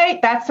 wait,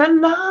 that's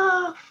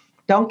enough.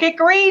 Don't get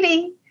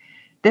greedy.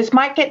 This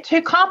might get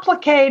too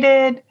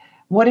complicated.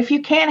 What if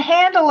you can't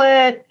handle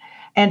it?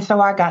 And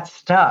so I got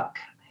stuck.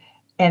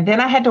 And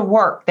then I had to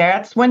work.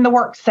 That's when the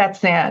work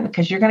sets in,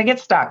 because you're going to get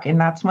stuck. And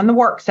that's when the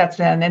work sets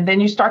in. And then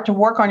you start to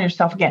work on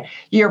yourself again.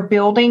 You're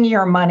building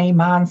your money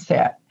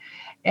mindset.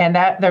 And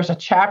there's a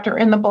chapter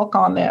in the book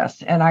on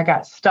this. And I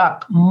got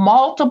stuck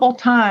multiple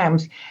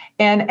times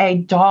in a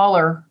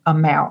dollar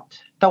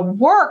amount. The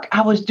work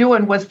I was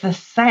doing was the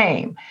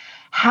same.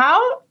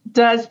 How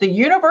does the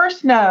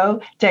universe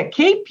know to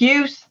keep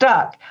you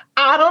stuck?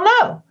 I don't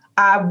know.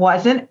 I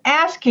wasn't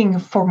asking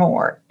for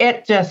more.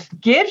 It just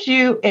gives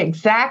you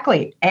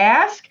exactly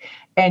ask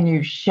and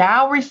you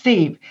shall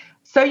receive.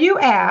 So you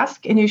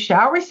ask and you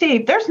shall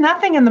receive. There's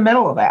nothing in the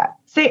middle of that.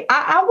 See,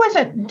 I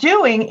wasn't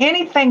doing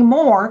anything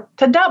more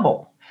to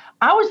double.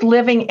 I was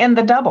living in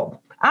the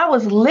double. I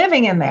was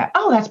living in that.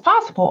 Oh, that's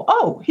possible.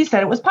 Oh, he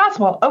said it was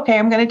possible. Okay,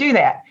 I'm going to do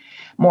that.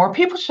 More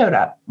people showed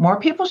up. More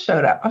people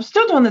showed up. I'm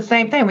still doing the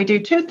same thing. We do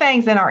two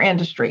things in our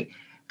industry.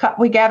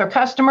 We gather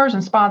customers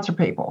and sponsor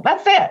people.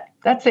 That's it.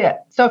 That's it.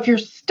 So if you're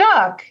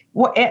stuck,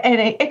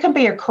 and it can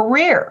be a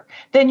career,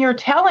 then you're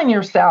telling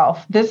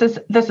yourself, this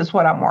is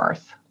what I'm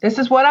worth. This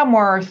is what I'm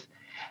worth.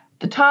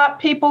 The top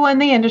people in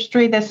the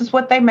industry, this is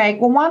what they make.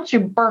 Well, why don't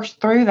you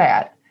burst through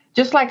that?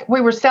 Just like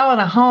we were selling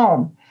a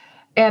home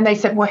and they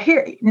said, well,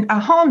 here, a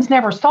home's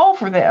never sold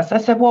for this. I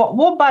said, well,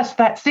 we'll bust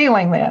that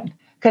ceiling then,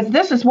 because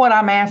this is what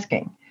I'm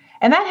asking.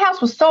 And that house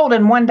was sold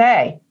in one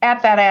day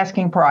at that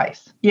asking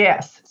price.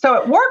 Yes.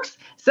 So it works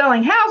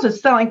selling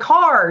houses, selling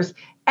cars,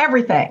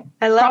 everything.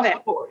 I love it.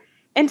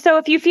 And so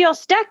if you feel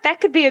stuck,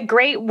 that could be a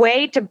great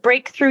way to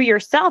break through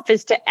yourself,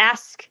 is to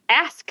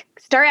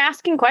start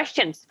asking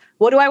questions.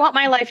 What do I want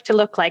my life to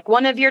look like?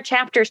 One of your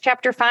chapters,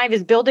 chapter 5,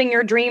 is building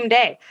your dream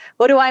day.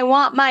 What do I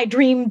want my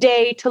dream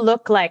day to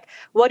look like?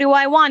 What do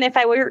I want if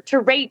I were to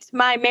rate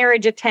my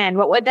marriage a 10?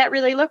 What would that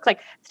really look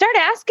like? Start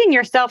asking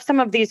yourself some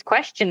of these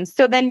questions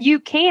so then you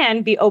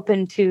can be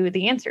open to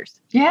the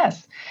answers.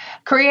 Yes.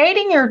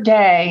 Creating your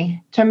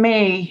day, to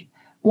me,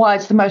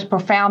 was the most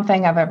profound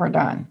thing I've ever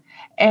done.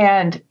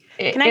 And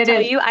can I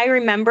tell you, I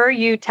remember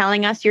you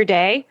telling us your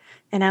day,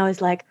 and I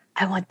was like,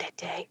 I want that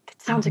day.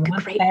 That sounds like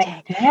a great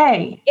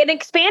day. It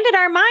expanded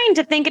our mind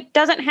to think it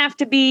doesn't have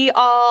to be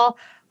all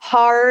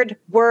hard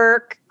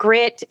work,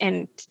 grit,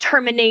 and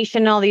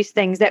determination, all these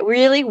things, that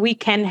really we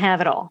can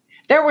have it all.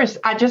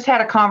 I just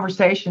had a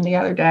conversation the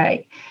other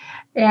day,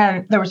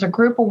 and there was a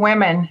group of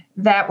women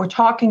that were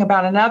talking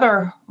about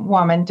another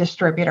woman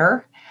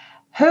distributor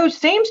who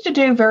seems to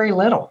do very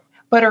little,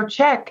 but her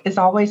check is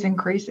always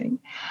increasing.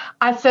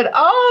 I said,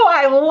 oh,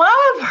 I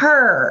love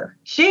her.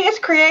 She is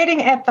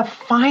creating at the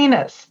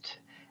finest.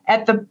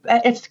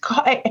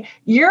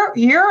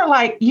 You're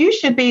like, you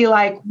should be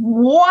like,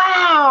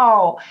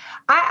 wow,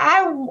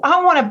 I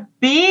want to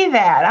be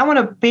that. I want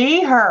to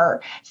be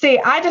her. See,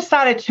 I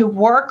decided to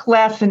work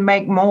less and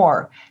make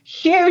more.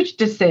 Huge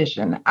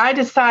decision. I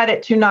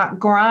decided to not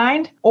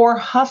grind or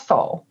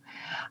hustle.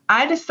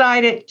 I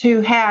decided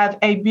to have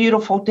a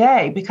beautiful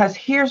day, because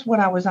here's what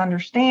I was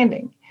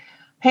understanding.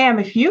 Pam,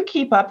 if you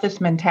keep up this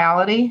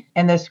mentality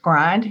and this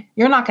grind,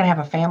 you're not going to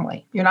have a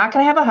family. You're not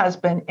going to have a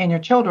husband, and your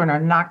children are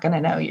not going to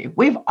know you.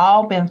 We've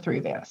all been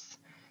through this.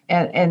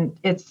 And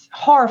it's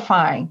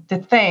horrifying to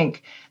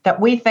think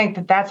that we think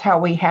that that's how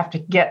we have to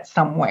get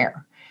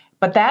somewhere.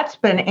 But that's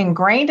been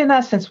ingrained in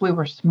us since we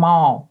were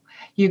small.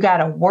 You got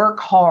to work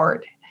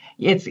hard.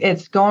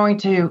 It's going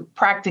to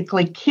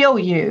practically kill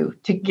you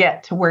to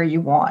get to where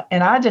you want.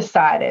 And I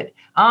decided,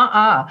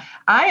 I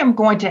am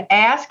going to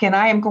ask and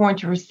I am going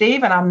to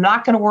receive, and I'm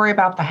not going to worry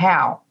about the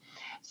how.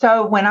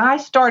 So when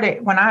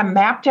I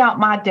mapped out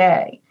my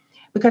day,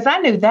 because I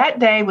knew that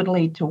day would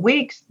lead to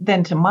weeks,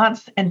 then to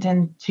months, and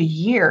then to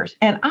years.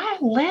 And I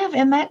live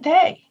in that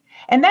day.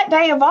 And that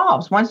day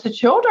evolves. Once the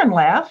children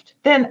left,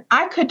 then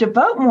I could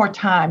devote more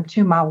time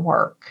to my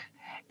work.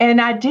 And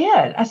I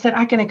did. I said,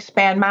 I can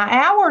expand my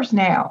hours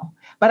now.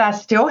 But I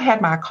still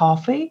had my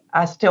coffee.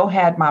 I still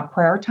had my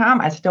prayer time.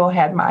 I still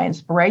had my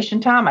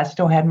inspiration time. I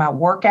still had my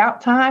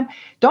workout time.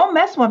 Don't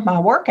mess with my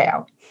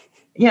workout.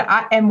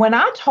 And when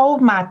I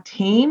told my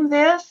team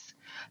that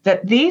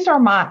these are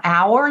my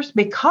hours,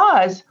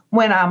 because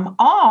when I'm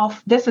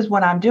off, this is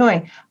what I'm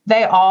doing.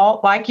 They all,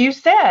 like you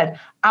said,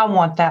 I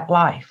want that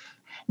life.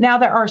 Now,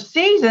 there are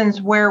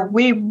seasons where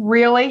we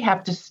really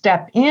have to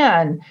step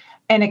in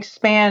and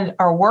expand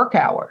our work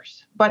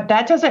hours. But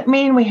that doesn't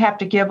mean we have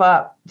to give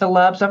up the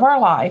loves of our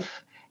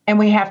life, and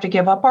we have to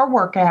give up our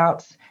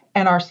workouts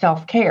and our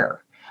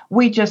self-care.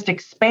 we just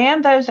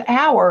expand those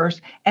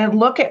hours and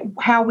look at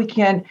how we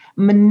can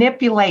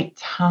manipulate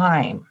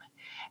time.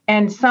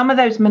 And some of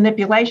those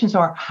manipulations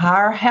are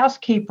hire a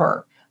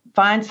housekeeper,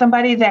 find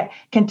somebody that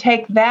can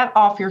take that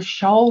off your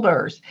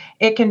shoulders.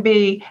 It can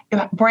be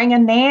bring a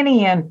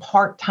nanny in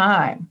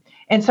part-time.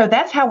 And so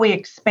that's how we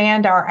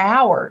expand our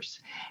hours.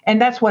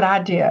 And that's what I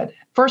did.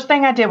 First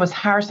thing I did was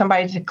hire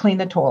somebody to clean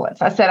the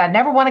toilets. I said, I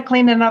never want to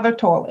clean another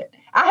toilet.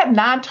 I have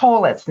 9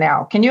 toilets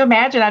now. Can you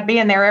imagine? I'd be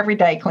in there every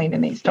day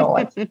cleaning these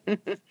toilets.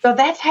 So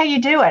that's how you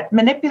do it.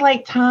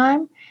 Manipulate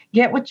time,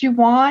 get what you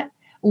want,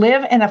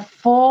 live in a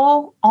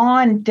full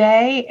on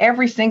day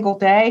every single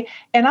day.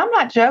 And I'm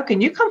not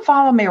joking. You come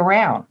follow me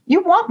around.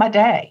 You want my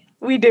day.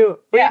 We do.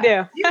 We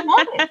do. You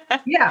want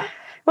it. Yeah.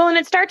 Well, and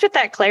it starts with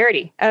that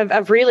clarity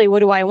of really, what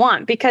do I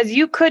want? Because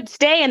you could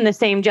stay in the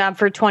same job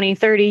for 20,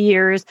 30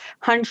 years,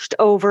 hunched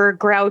over,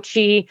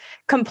 grouchy,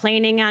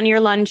 complaining on your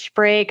lunch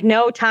break,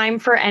 no time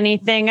for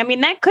anything. I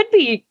mean, that could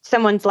be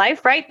someone's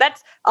life, right?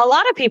 That's a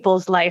lot of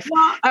people's life.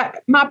 Well,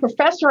 my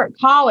professor at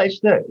college,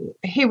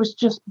 he was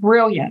just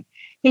brilliant.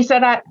 He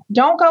said,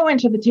 don't go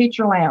into the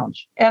teacher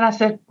lounge. And I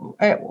said,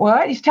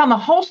 what? He's telling the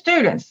whole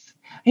students.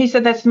 He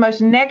said, that's the most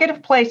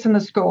negative place in the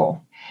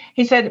school.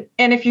 He said,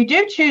 and if you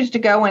do choose to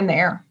go in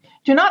there,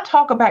 do not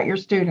talk about your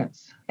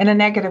students in a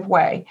negative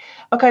way,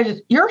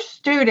 because your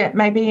student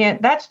may be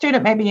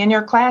in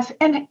your class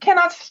and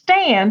cannot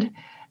stand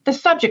the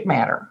subject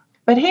matter,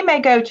 but he may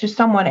go to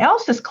someone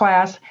else's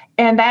class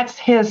and that's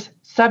his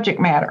subject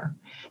matter.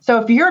 So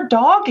if you're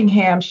dogging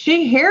him,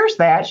 she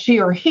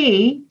or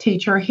he,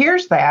 teacher,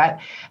 hears that,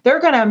 they're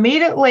going to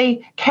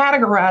immediately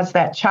categorize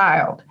that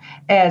child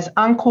as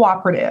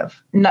uncooperative,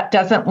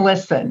 doesn't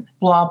listen,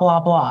 blah, blah,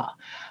 blah.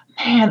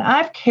 Man,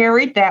 I've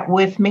carried that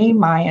with me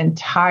my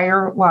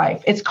entire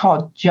life. It's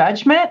called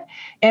judgment,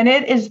 and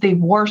it is the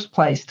worst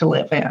place to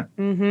live in.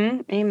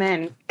 Mm-hmm.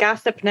 Amen.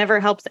 Gossip never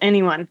helps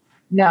anyone.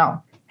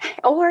 No.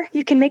 Or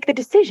you can make the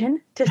decision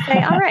to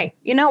say, all right,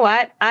 you know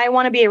what? I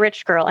want to be a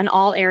rich girl in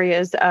all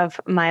areas of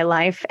my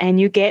life. And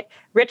you get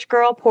Rich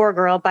Girl, Poor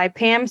Girl by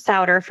Pam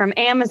Souter from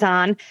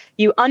Amazon.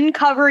 You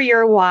uncover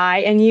your why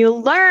and you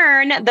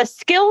learn the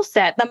skill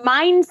set, the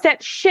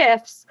mindset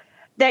shifts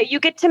that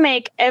you get to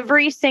make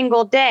every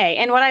single day.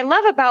 And what I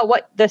love about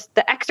what the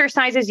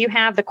exercises you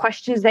have, the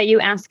questions that you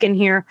ask in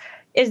here,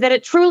 is that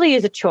it truly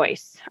is a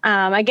choice.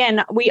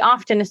 Again, we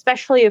often,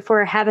 especially if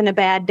we're having a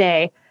bad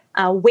day,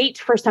 wait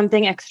for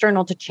something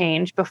external to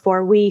change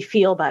before we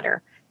feel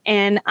better.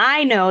 And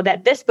I know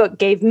that this book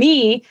gave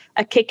me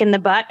a kick in the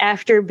butt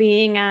after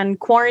being on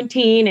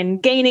quarantine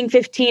and gaining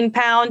 15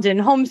 pounds and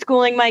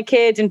homeschooling my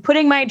kids and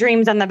putting my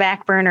dreams on the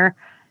back burner.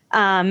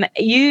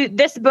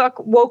 This book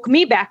woke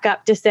me back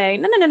up to say,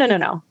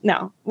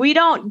 no. We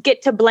don't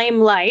get to blame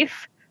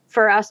life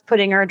for us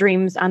putting our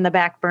dreams on the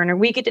back burner.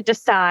 We get to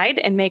decide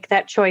and make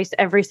that choice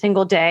every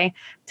single day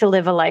to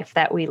live a life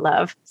that we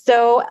love.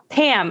 So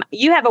Pam,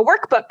 you have a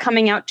workbook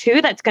coming out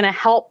too that's going to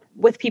help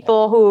with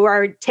people who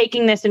are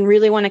taking this and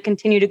really want to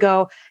continue to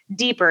go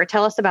deeper.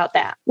 Tell us about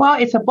that.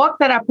 Well, it's a book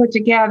that I put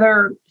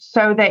together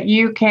so that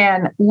you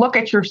can look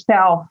at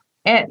yourself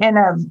in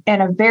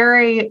a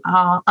very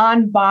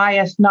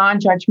unbiased,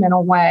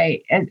 non-judgmental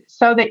way, and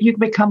so that you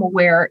become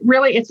aware.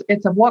 Really, it's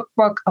a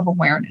workbook of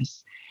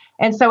awareness.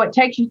 And so it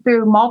takes you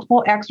through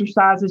multiple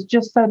exercises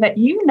just so that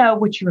you know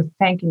what you're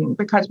thinking,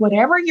 because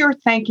whatever you're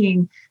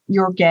thinking,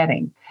 you're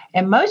getting.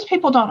 And most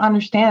people don't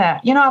understand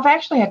that. You know, I've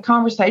actually had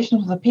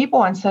conversations with the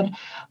people and said,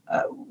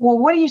 well,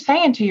 what are you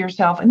saying to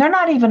yourself? And they're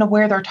not even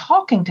aware they're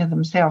talking to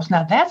themselves.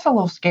 Now, that's a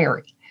little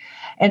scary.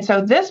 And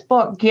so this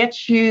book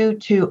gets you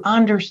to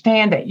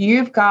understand that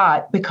you've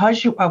got,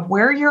 because of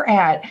where you're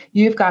at,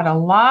 you've got a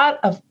lot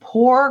of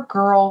poor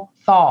girl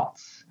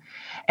thoughts.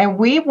 And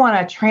we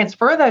want to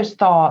transfer those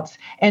thoughts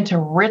into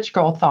rich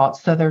girl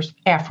thoughts. So there's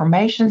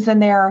affirmations in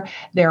there.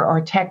 There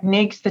are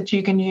techniques that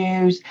you can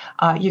use.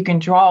 You can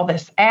draw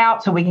this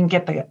out so we can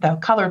get the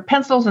colored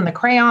pencils and the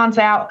crayons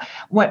out.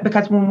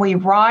 Because when we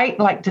write,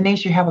 like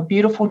Denise, you have a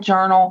beautiful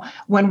journal.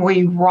 When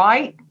we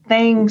write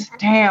things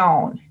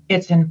down,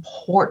 it's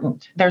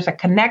important. There's a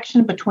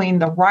connection between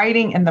the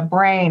writing and the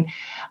brain.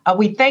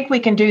 We think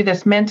we can do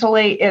this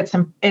mentally. It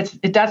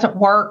doesn't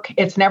work.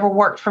 It's never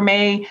worked for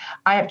me.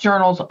 I have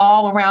journals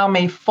all around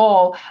me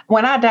full.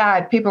 When I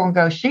died, people will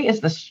go, she is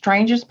the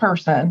strangest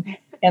person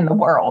in the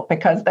world,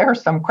 because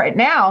there's some crazy.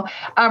 Now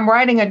I'm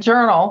writing a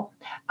journal,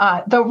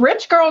 the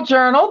Rich Girl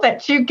Journal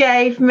that you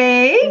gave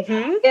me.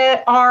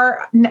 Mm-hmm.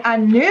 I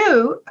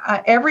knew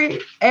not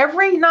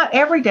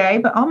every day,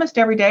 but almost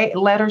every day,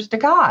 letters to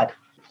God.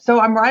 So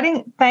I'm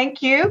writing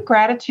thank you,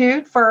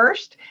 gratitude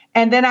first,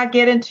 and then I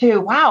get into,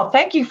 wow,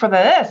 thank you for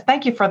this,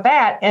 thank you for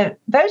that. And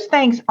those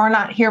things are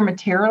not here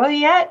materially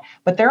yet,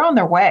 but they're on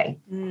their way.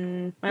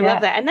 I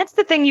love that. And that's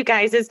the thing, you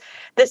guys, is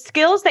the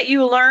skills that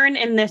you learn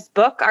in this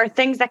book are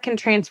things that can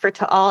transfer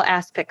to all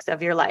aspects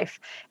of your life.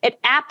 It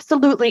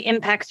absolutely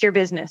impacts your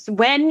business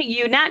when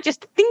you not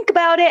just think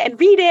about it and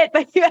read it,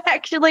 but you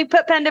actually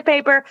put pen to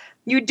paper,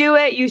 you do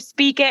it, you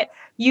speak it,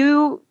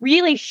 you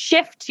really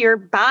shift your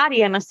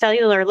body on a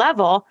cellular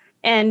level.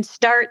 and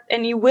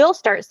you will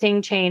start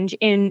seeing change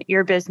in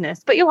your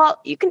business. But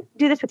you can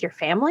do this with your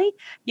family.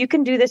 You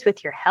can do this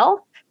with your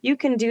health. You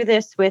can do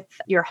this with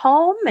your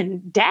home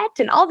and debt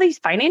and all these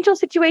financial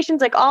situations,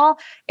 like all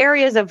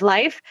areas of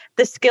life.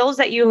 The skills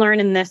that you learn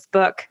in this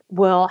book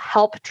will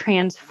help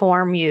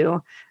transform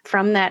you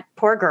from that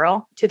poor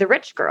girl to the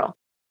rich girl.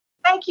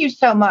 Thank you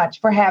so much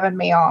for having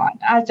me on.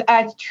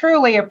 I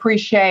truly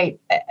appreciate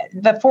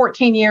the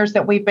 14 years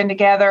that we've been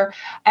together.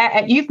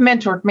 You've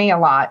mentored me a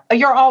lot.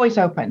 You're always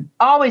open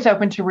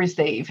to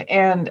receive.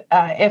 And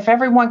if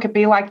everyone could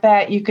be like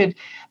that, you could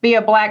be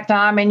a black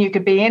diamond, you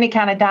could be any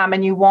kind of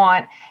diamond you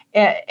want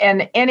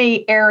in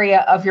any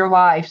area of your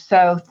life.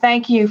 So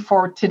thank you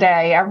for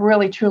today. I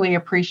really, truly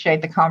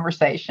appreciate the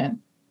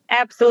conversation.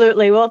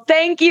 Absolutely. Well,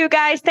 thank you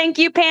guys. Thank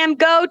you, Pam.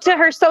 Go to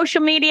her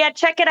social media.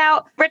 Check it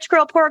out. Rich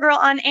Girl, Poor Girl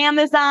on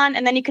Amazon.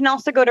 And then you can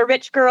also go to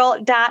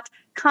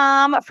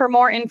richgirl.com for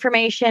more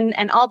information,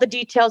 and all the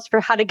details for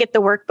how to get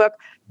the workbook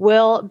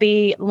will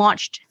be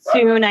launched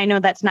soon. I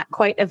know that's not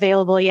quite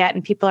available yet,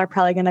 and people are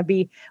probably going to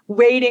be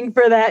waiting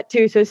for that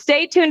too. So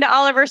stay tuned to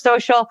all of our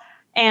social,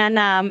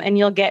 and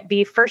you'll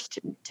be first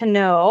to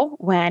know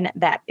when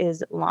that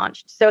is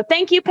launched. So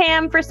thank you,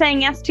 Pam, for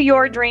saying yes to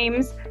your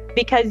dreams,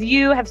 because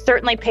you have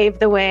certainly paved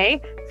the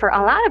way for a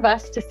lot of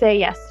us to say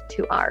yes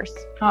to ours.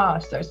 Oh,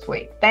 so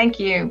sweet. Thank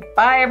you.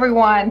 Bye,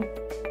 everyone.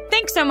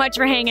 Thanks so much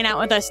for hanging out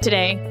with us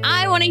today.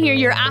 I want to hear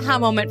your aha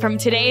moment from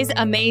today's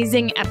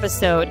amazing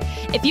episode.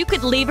 If you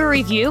could leave a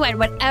review at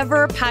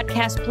whatever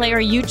podcast player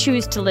you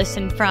choose to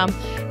listen from,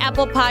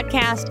 Apple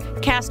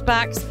Podcast,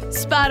 Castbox,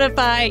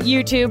 Spotify,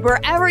 YouTube,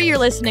 wherever you're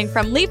listening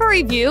from, leave a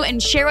review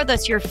and share with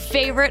us your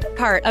favorite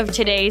part of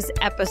today's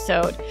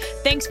episode.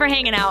 Thanks for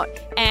hanging out,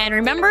 and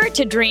remember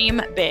to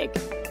dream big.